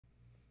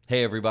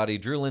Hey everybody,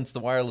 Drew Lentz,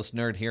 the Wireless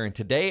Nerd here, and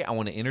today I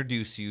want to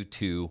introduce you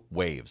to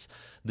Waves.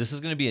 This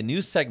is going to be a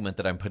new segment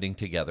that I'm putting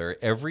together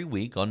every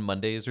week on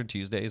Mondays or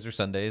Tuesdays or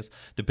Sundays,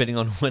 depending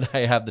on when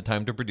I have the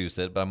time to produce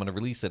it, but I'm going to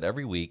release it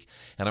every week,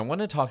 and I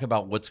want to talk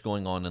about what's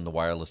going on in the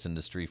wireless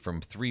industry from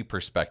three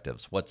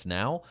perspectives: what's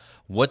now,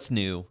 what's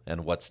new,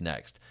 and what's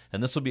next.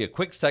 And this will be a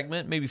quick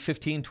segment, maybe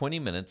 15, 20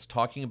 minutes,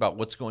 talking about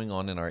what's going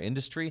on in our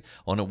industry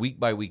on a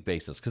week-by-week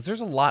basis, because there's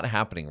a lot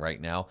happening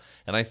right now,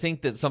 and I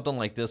think that something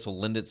like this will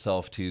lend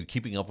itself to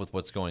keeping up with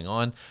what's going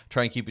on.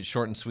 Try and keep it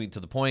short and sweet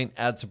to the point,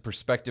 add some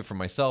perspective for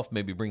myself,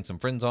 maybe bring some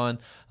friends on,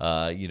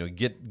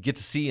 get to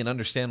see and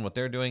understand what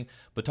they're doing,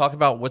 but talk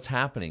about what's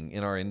happening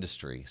in our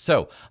industry.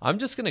 So I'm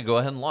just going to go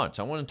ahead and launch.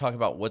 I want to talk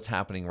about what's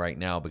happening right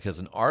now because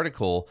an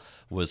article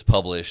was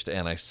published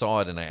and I saw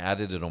it and I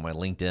added it on my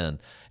LinkedIn,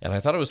 and I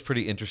thought it was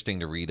pretty interesting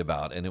to read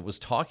about. And it was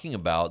talking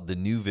about the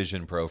new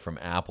Vision Pro from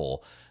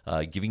Apple,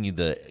 giving you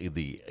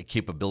the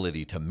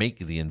capability to make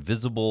the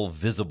invisible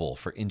visible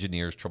for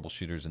engineers,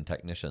 troubleshooters, and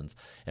technicians.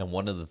 And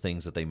one of the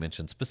things that they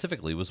mentioned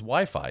specifically was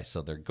Wi-Fi.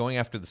 So they're going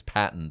after this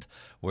patent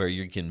where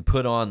you can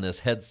put on this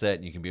headset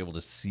and you can be able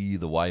to see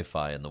the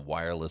Wi-Fi and the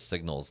wireless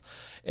signals.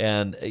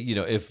 And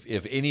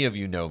if any of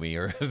you know me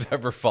or have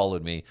ever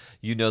followed me,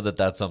 you know that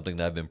that's something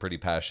that I've been pretty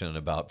passionate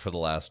about for the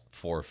last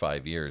 4 or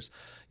 5 years.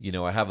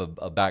 I have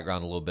a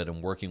background a little bit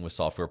in working with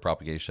software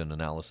propagation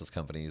analysis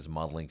companies,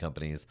 modeling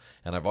companies,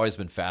 and I've always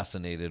been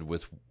fascinated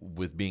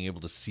with being able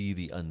to see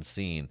the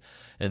unseen.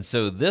 And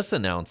so this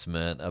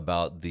announcement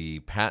about the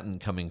patent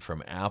coming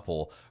from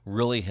Apple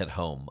really hit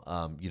home.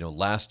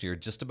 Last year,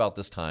 just about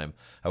this time,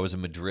 I was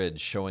in Madrid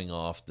showing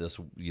off this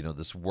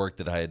work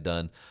that I had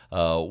done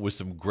with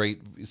some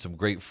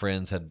great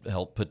friends, had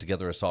helped put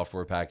together a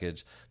software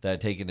package that I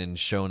had taken and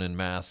shown en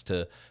masse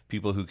to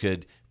people who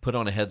could put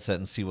on a headset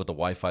and see what the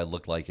Wi-Fi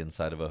looked like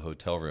inside of a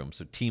hotel room.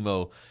 So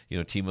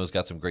Timo's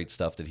got some great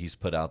stuff that he's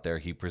put out there.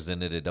 He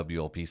presented at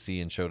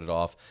WLPC and showed it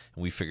off,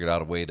 and we figured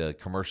out a way to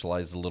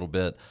commercialize it a little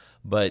bit.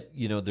 But,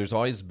 there's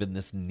always been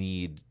this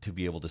need to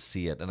be able to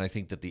see it. And I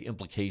think that the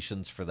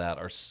implications for that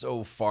are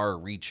so far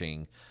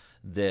reaching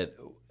that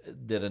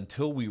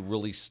until we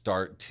really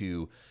start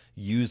to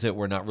use it,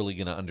 we're not really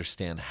going to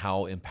understand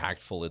how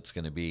impactful it's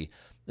going to be.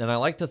 And I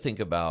like to think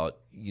about,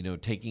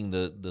 taking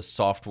the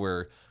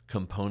software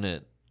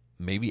component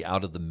maybe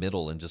out of the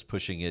middle and just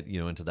pushing it,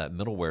 into that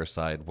middleware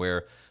side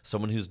where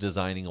someone who's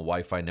designing a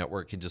Wi-Fi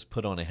network can just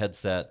put on a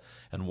headset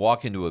and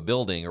walk into a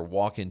building or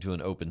walk into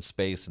an open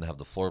space and have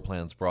the floor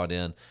plans brought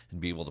in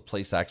and be able to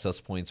place access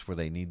points where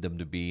they need them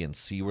to be and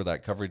see where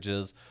that coverage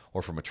is.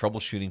 Or from a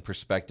troubleshooting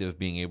perspective,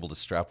 being able to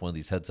strap one of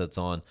these headsets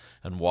on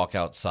and walk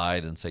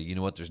outside and say, you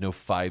know what, there's no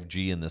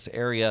 5G in this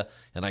area,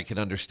 and I can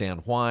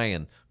understand why,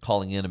 and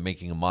calling in and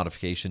making a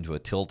modification to a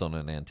tilt on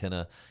an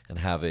antenna and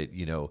have it,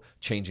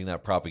 changing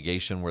that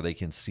propagation where they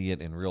can see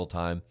it in real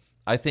time.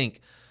 I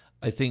think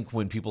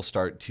when people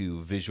start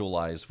to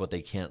visualize what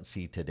they can't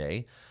see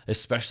today,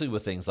 especially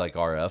with things like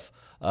RF,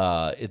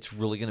 it's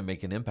really going to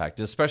make an impact,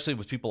 especially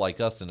with people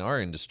like us in our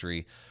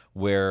industry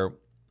where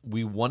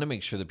we want to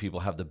make sure that people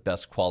have the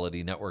best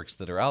quality networks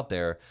that are out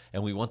there,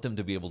 and we want them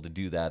to be able to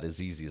do that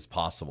as easy as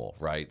possible,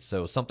 right?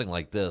 So something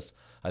like this,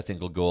 I think,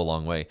 will go a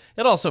long way.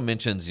 It also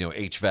mentions,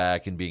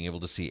 HVAC and being able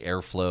to see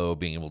airflow,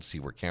 being able to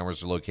see where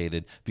cameras are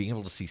located, being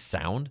able to see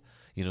sound.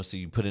 So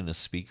you put in a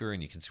speaker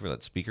and you can see where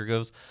that speaker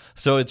goes.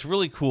 So it's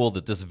really cool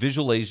that this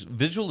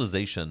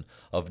visualization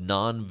of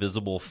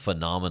non-visible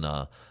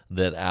phenomena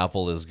that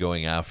Apple is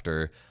going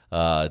after.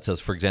 It says,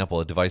 for example,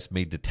 a device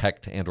may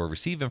detect and or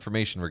receive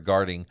information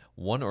regarding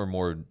one or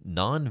more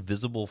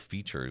non-visible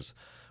features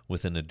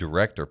within a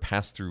direct or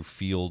pass-through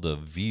field of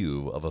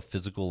view of a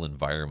physical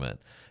environment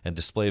and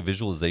display a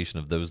visualization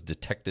of those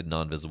detected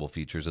non-visible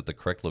features at the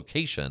correct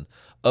location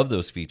of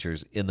those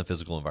features in the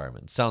physical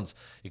environment. Sounds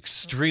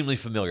extremely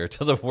familiar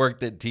to the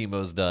work that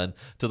Timo's done,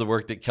 to the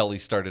work that Kelly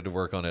started to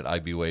work on at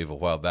IBWave a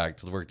while back,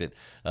 to the work that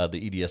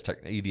the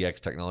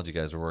EDX technology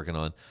guys are working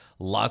on.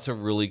 Lots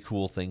of really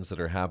cool things that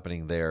are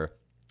happening there.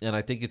 And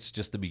I think it's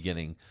just the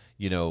beginning,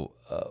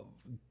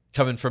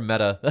 coming from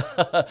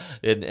Meta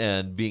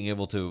and being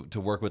able to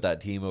work with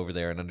that team over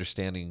there and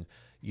understanding,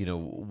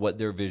 what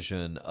their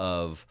vision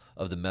of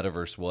the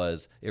metaverse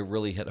was, it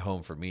really hit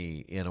home for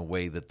me in a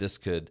way that this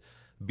could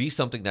be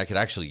something that I could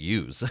actually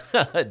use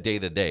day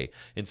to day.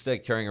 Instead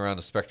of carrying around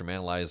a spectrum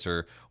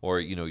analyzer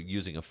or,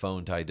 using a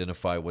phone to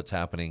identify what's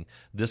happening,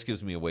 this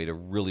gives me a way to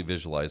really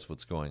visualize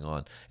what's going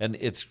on. And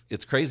it's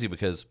crazy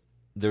because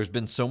there's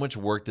been so much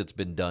work that's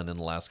been done in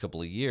the last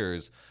couple of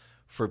years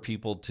for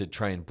people to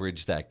try and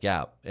bridge that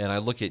gap. And I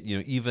look at,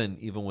 even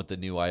with the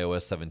new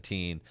iOS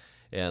 17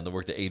 and the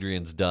work that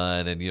Adrian's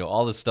done and,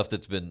 all this stuff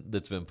that's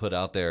been put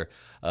out there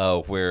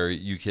where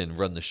you can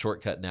run the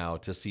shortcut now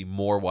to see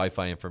more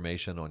Wi-Fi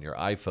information on your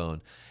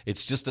iPhone.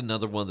 It's just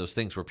another one of those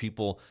things where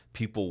people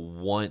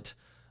want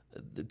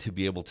to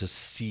be able to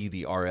see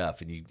the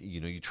RF, and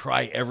you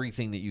try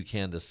everything that you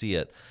can to see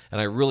it. And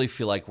I really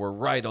feel like we're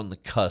right on the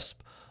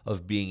cusp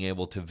of being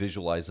able to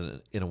visualize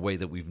it in a way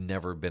that we've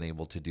never been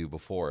able to do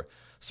before.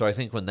 So I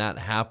think when that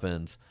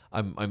happens,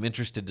 I'm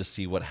interested to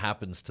see what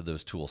happens to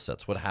those tool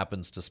sets, what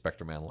happens to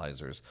spectrum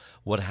analyzers,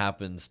 what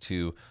happens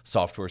to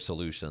software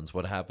solutions,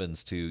 what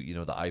happens to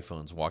the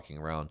iPhones walking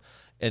around,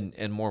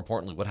 and more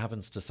importantly, what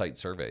happens to site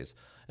surveys.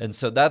 And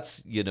so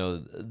that's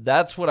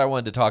what I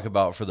wanted to talk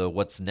about for the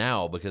what's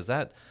now, because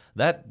that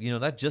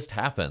just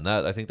happened.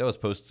 That I think that was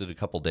posted a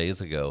couple days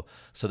ago.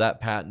 So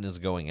that patent is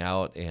going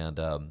out, and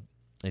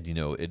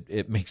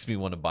it makes me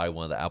want to buy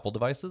one of the Apple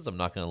devices. I'm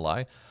not going to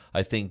lie.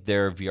 I think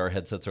their VR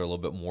headsets are a little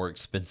bit more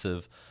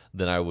expensive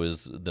than I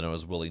was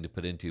willing to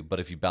put into.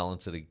 But if you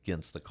balance it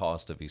against the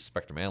cost of a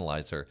spectrum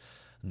analyzer,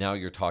 now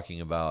you're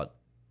talking about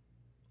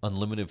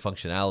unlimited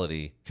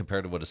functionality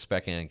compared to what a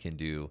spec an can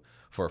do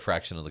for a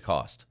fraction of the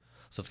cost.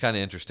 So it's kind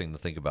of interesting to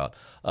think about.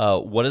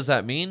 What does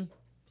that mean?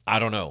 I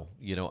don't know.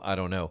 I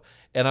don't know.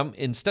 And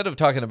instead of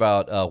talking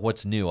about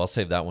what's new, I'll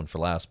save that one for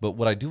last. But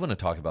what I do want to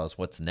talk about is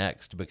what's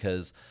next,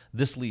 because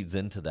this leads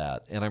into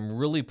that. And I'm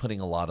really putting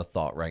a lot of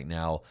thought right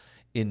now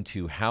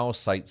into how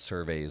site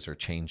surveys are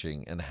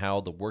changing and how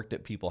the work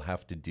that people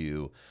have to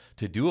do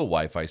a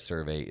Wi-Fi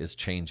survey is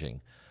changing.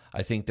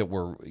 I think that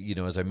we're,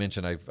 as I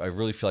mentioned, I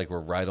really feel like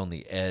we're right on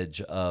the edge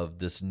of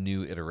this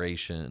new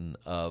iteration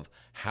of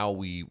how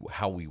we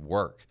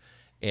work.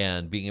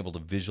 And being able to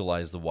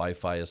visualize the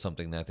Wi-Fi is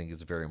something that I think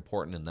is very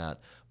important in that.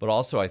 But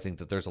also I think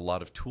that there's a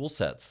lot of tool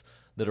sets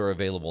that are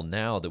available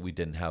now that we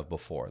didn't have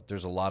before.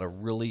 There's a lot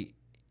of really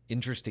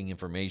interesting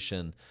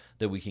information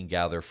that we can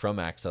gather from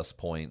access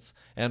points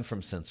and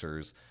from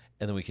sensors.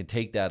 And then we can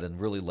take that and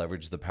really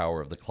leverage the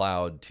power of the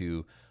cloud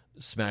to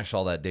smash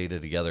all that data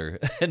together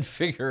and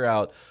figure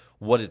out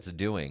what it's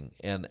doing.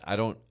 And I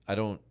don't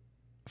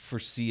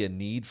foresee a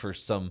need for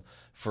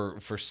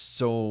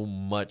so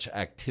much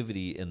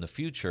activity in the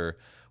future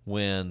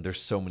when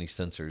there's so many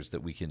sensors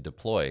that we can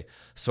deploy.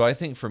 So I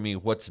think for me,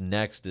 what's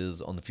next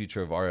is on the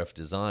future of RF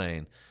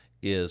design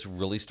is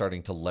really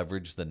starting to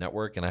leverage the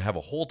network. And I have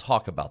a whole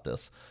talk about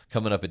this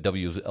coming up at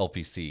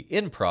WLPC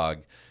in Prague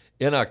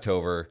in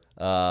October.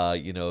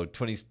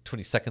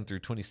 22nd through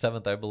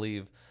 27th, I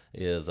believe,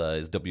 is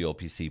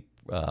WLPC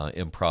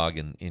in Prague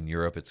in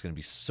Europe. It's going to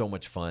be so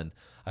much fun.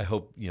 I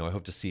hope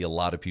to see a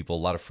lot of people, a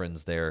lot of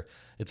friends there.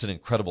 It's an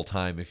incredible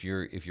time. If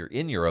you're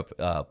in Europe,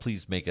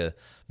 please make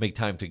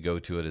time to go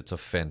to it. It's a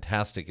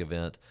fantastic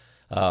event.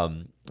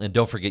 And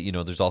don't forget,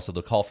 there's also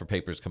the call for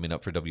papers coming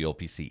up for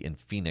WLPC in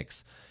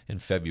Phoenix in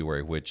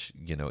February, which,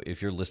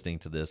 if you're listening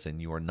to this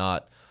and you are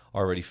not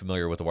already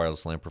familiar with the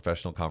Wireless LAN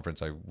Professional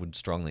Conference, I would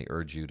strongly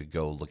urge you to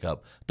go look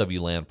up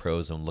WLAN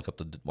Pros and look up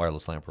the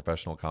Wireless LAN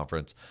Professional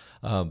Conference,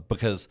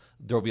 because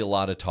there will be a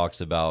lot of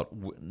talks about,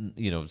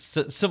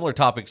 similar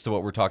topics to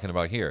what we're talking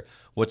about here.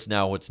 What's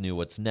now, what's new,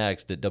 what's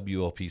next. At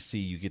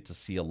WLPC, you get to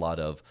see a lot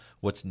of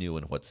what's new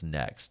and what's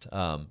next.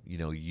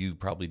 You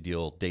probably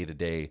deal day to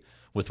day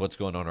with what's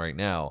going on right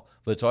now,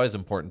 but it's always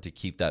important to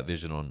keep that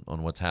vision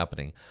on what's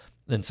happening.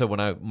 And so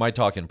my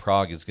talk in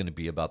Prague is going to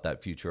be about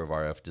that future of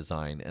RF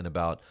design and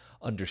about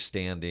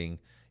understanding,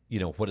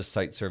 what a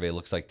site survey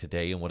looks like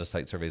today and what a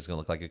site survey is going to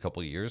look like a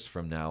couple of years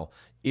from now.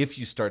 If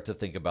you start to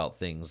think about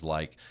things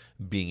like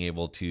being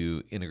able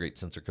to integrate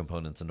sensor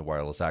components into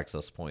wireless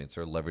access points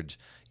or leverage,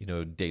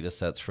 data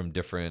sets from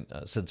different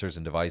sensors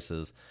and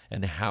devices,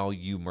 and how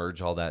you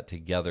merge all that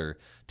together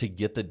to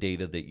get the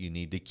data that you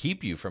need to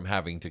keep you from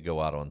having to go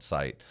out on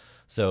site.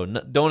 So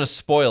don't want to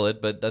spoil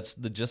it, but that's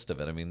the gist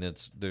of it. I mean,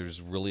 there's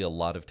really a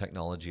lot of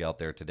technology out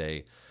there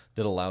today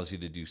that allows you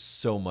to do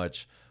so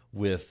much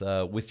with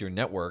your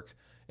network.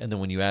 And then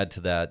when you add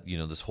to that,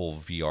 this whole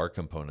VR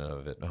component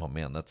of it, oh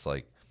man, that's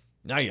like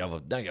now you have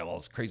all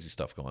this crazy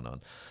stuff going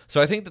on.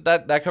 So I think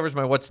that covers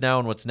my what's now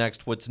and what's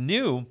next. What's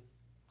new,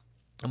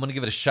 I'm going to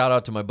give it a shout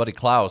out to my buddy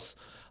Klaus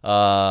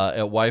at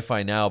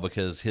Wi-Fi Now,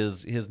 because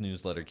his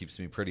newsletter keeps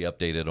me pretty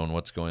updated on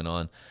what's going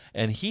on.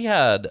 And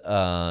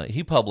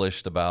he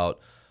published about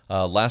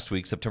last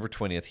week, September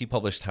 20th, he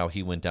published how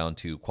he went down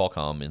to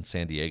Qualcomm in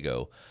San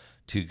Diego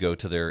to go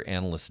to their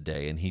Analyst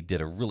Day, and he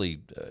did a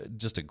really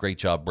just a great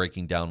job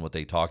breaking down what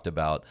they talked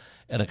about.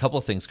 And a couple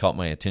of things caught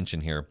my attention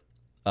here,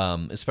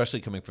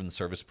 especially coming from the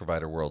service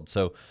provider world.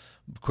 So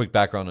quick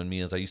background on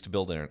me is I used to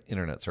build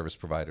internet service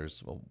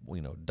providers,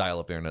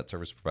 dial-up internet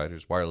service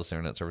providers, wireless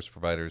internet service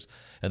providers,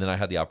 and then I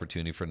had the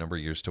opportunity for a number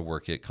of years to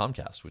work at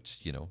Comcast,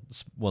 which,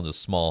 is one of those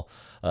small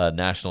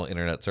national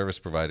internet service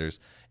providers.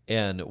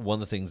 And one of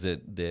the things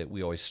that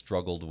we always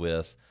struggled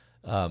with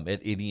at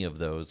any of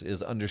those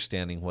is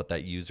understanding what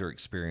that user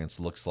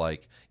experience looks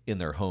like in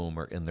their home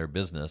or in their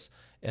business.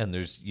 And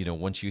there's,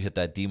 once you hit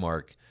that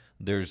demarc,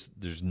 there's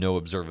no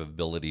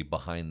observability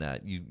behind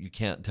that. You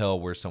can't tell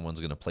where someone's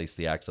going to place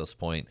the access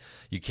point.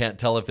 You can't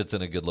tell if it's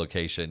in a good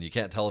location. You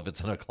can't tell if it's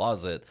in a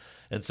closet.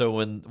 And so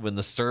when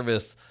the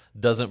service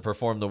doesn't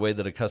perform the way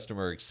that a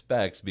customer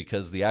expects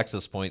because the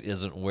access point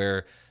isn't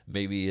where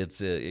maybe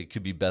it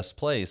could be best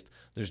placed,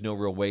 there's no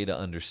real way to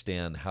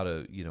understand how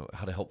to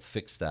help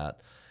fix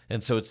that.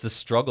 And so it's this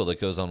struggle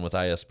that goes on with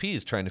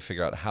ISPs trying to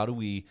figure out how do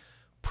we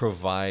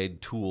provide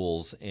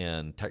tools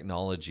and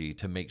technology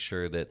to make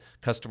sure that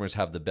customers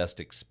have the best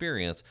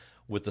experience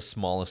with the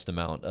smallest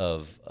amount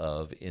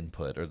of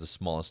input, or the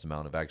smallest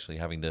amount of actually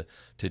having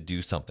to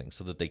do something,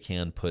 so that they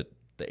can put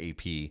the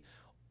AP,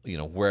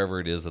 wherever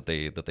it is that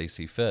they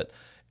see fit.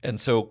 And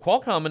so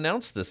Qualcomm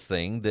announced this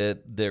thing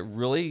that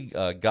really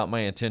got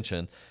my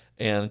attention.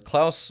 And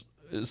Klaus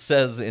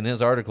says in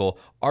his article,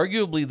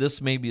 arguably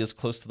this may be as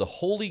close to the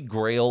holy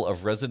grail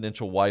of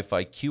residential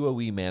Wi-Fi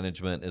QoE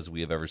management as we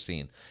have ever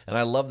seen. And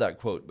I love that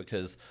quote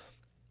because,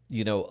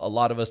 a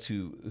lot of us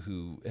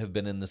who have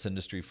been in this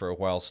industry for a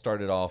while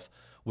started off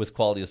with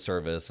quality of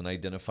service and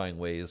identifying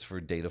ways for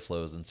data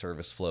flows and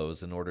service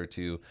flows in order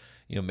to,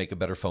 make a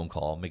better phone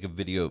call, make a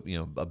video,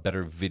 a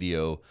better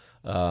video,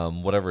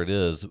 whatever it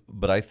is.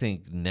 But I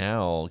think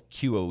now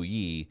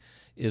QoE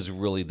is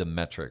really the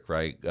metric,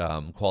 right?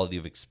 Quality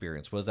of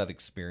experience. What does that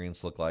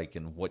experience look like,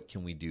 and what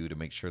can we do to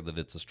make sure that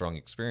it's a strong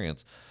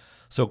experience?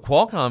 So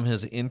Qualcomm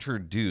has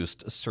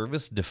introduced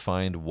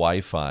service-defined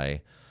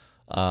Wi-Fi,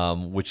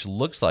 which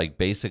looks like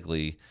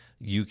basically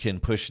you can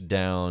push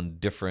down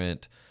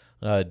different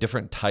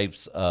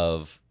types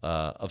of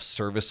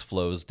service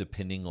flows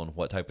depending on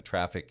what type of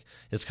traffic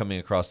is coming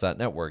across that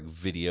network,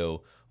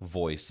 video,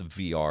 voice,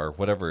 VR,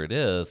 whatever it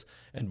is,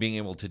 and being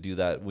able to do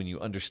that when you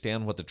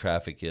understand what the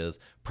traffic is,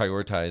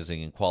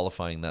 prioritizing and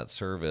qualifying that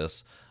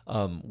service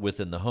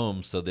within the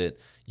home so that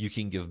you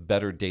can give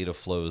better data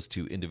flows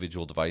to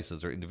individual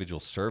devices or individual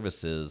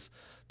services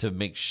to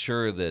make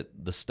sure that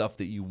the stuff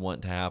that you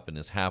want to happen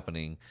is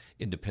happening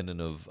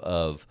independent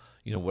of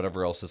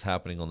whatever else is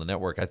happening on the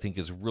network. I think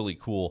is really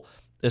cool,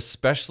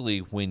 especially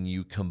when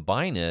you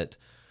combine it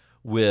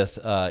with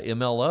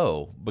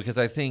MLO, because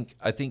I think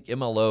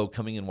MLO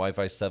coming in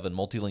Wi-Fi 7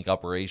 multi-link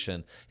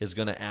operation is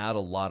going to add a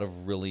lot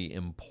of really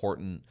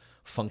important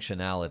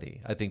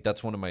functionality. I think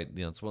that's one of my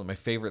it's one of my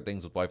favorite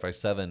things with Wi-Fi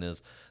 7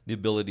 is the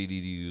ability to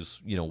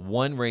use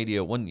one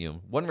radio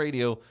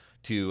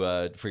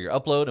to for your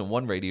upload and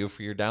one radio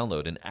for your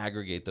download, and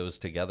aggregate those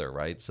together,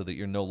 right? So that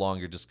you're no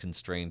longer just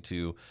constrained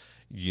to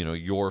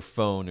your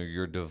phone or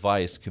your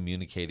device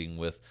communicating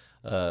with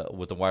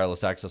the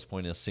wireless access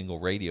point in a single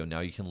radio. Now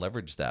you can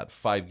leverage that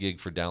 5 gig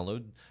for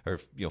download, or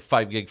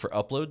 5 gig for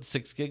upload,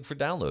 6 gig for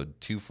download,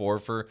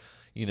 2.4 for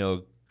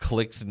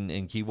clicks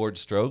and keyboard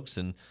strokes,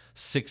 and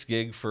 6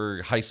 gig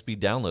for high-speed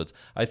downloads.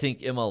 I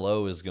think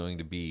MLO is going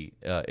to be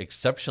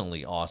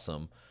exceptionally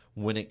awesome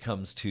when it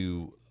comes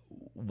to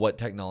what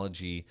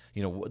technology,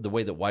 the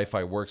way that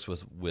Wi-Fi works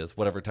with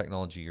whatever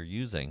technology you're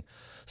using.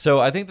 So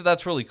I think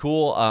that's really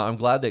cool. I'm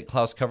glad that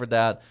Klaus covered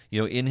that.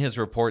 In his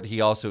report,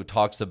 he also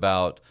talks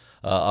about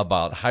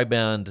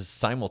high-band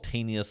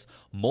simultaneous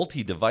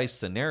multi-device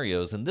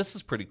scenarios, and this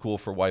is pretty cool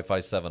for Wi-Fi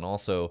 7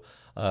 also.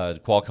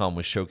 Qualcomm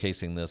was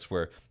showcasing this,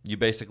 where you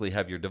basically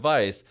have your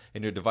device,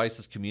 and your device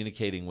is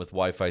communicating with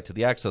Wi-Fi to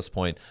the access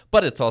point,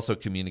 but it's also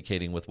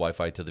communicating with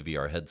Wi-Fi to the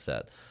VR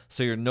headset.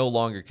 So you're no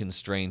longer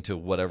constrained to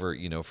whatever,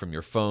 from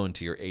your phone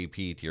to your AP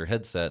to your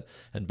headset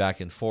and back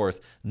and forth.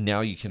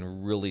 Now you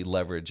can really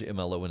leverage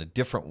MLO in a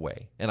different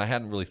way. And I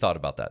hadn't really thought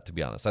about that, to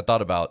be honest. I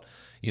thought about,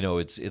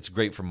 it's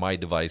great from my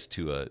device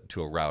to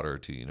a router,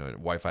 to a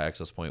Wi-Fi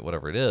access point,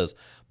 whatever it is,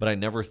 but I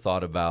never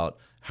thought about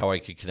how I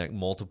could connect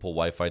multiple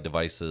Wi-Fi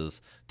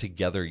devices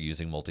together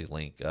using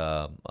multi-link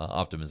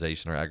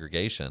optimization or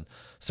aggregation.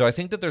 So I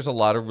think that there's a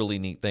lot of really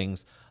neat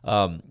things,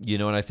 and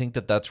I think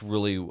that that's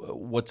really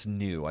what's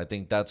new. I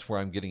think that's where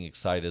I'm getting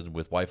excited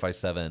with Wi-Fi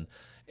 7.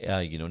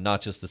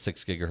 Not just the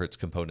 6 gigahertz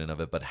component of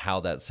it, but how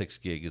that 6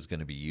 gig is going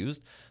to be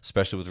used,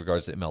 especially with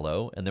regards to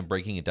MLO, and then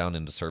breaking it down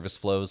into service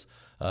flows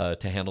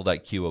to handle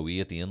that QoE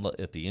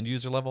at the end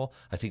user level.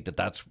 I think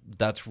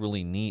that's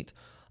really neat,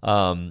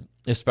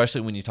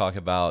 especially when you talk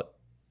about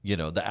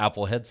the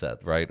Apple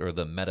headset, right, or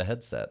the Meta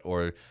headset,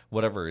 or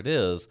whatever it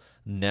is.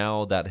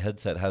 Now that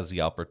headset has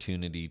the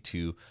opportunity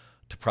to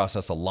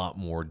process a lot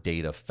more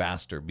data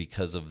faster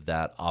because of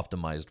that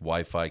optimized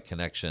Wi-Fi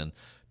connection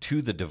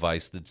to the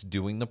device that's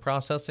doing the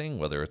processing,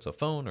 whether it's a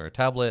phone or a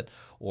tablet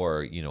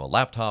or a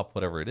laptop,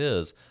 whatever it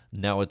is.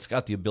 Now it's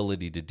got the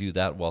ability to do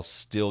that while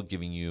still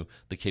giving you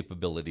the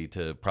capability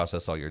to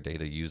process all your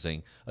data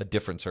using a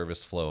different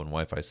service flow in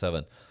Wi-Fi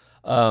 7.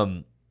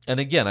 And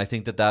again, I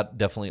think that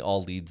definitely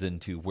all leads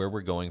into where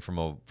we're going from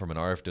an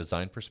RF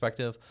design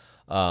perspective.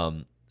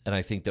 And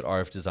I think that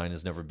RF design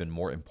has never been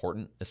more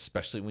important,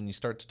 especially when you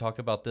start to talk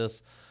about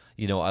this.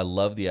 I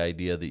love the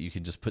idea that you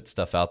can just put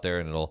stuff out there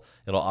and it'll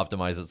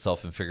optimize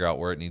itself and figure out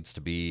where it needs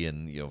to be,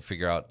 and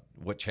figure out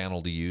what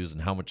channel to use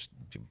and how much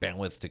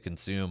bandwidth to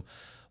consume.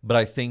 But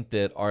I think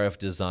that RF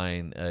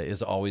design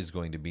is always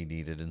going to be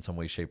needed in some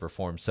way, shape, or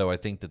form. So I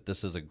think that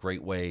this is a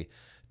great way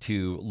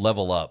to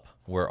level up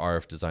where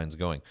RF design is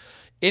going.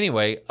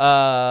 Anyway,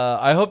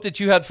 I hope that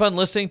you had fun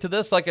listening to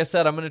this. Like I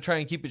said, I'm going to try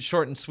and keep it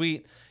short and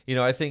sweet.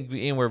 I think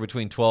anywhere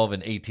between 12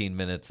 and 18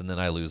 minutes, and then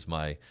I lose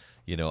my,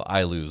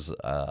 I lose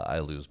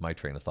my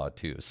train of thought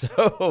too.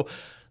 So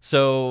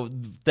So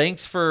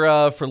thanks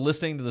for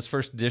listening to this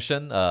first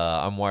edition.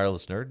 I'm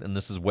Wireless Nerd, and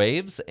this is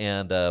Waves.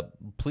 And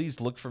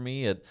please look for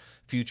me at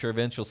future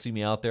events. You'll see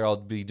me out there. I'll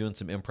be doing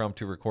some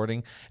impromptu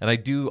recording. And I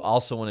do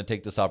also want to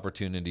take this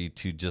opportunity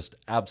to just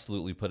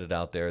absolutely put it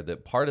out there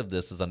that part of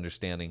this is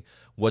understanding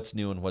what's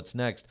new and what's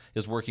next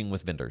is working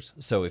with vendors.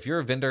 So if you're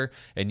a vendor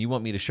and you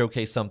want me to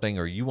showcase something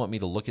or you want me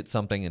to look at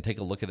something and take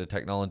a look at a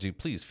technology,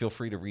 please feel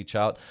free to reach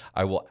out.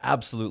 I will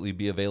absolutely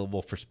be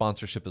available for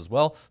sponsorship as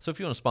well. So if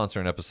you want to sponsor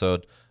an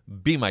episode,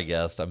 be my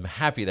guest. I'm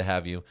happy to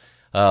have you.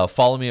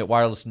 Follow me at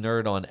Wireless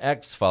Nerd on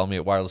X. Follow me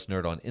at Wireless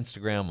Nerd on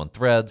Instagram, on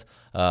Threads,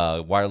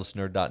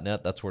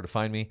 wirelessnerd.net. That's where to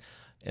find me.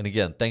 And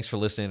again, thanks for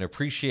listening. I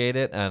appreciate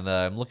it, and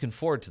I'm looking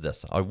forward to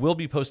this. I will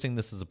be posting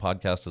this as a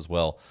podcast as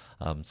well,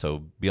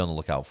 so be on the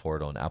lookout for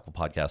it on Apple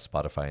Podcasts,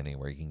 Spotify,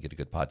 anywhere you can get a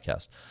good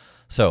podcast.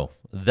 So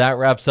that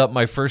wraps up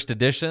my first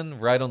edition,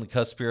 right on the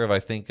cusp here of, I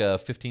think,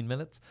 15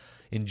 minutes.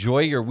 Enjoy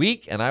your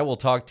week, and I will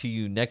talk to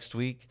you next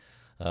week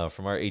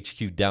from our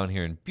HQ down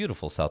here in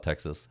beautiful South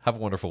Texas. Have a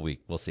wonderful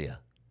week. We'll see you.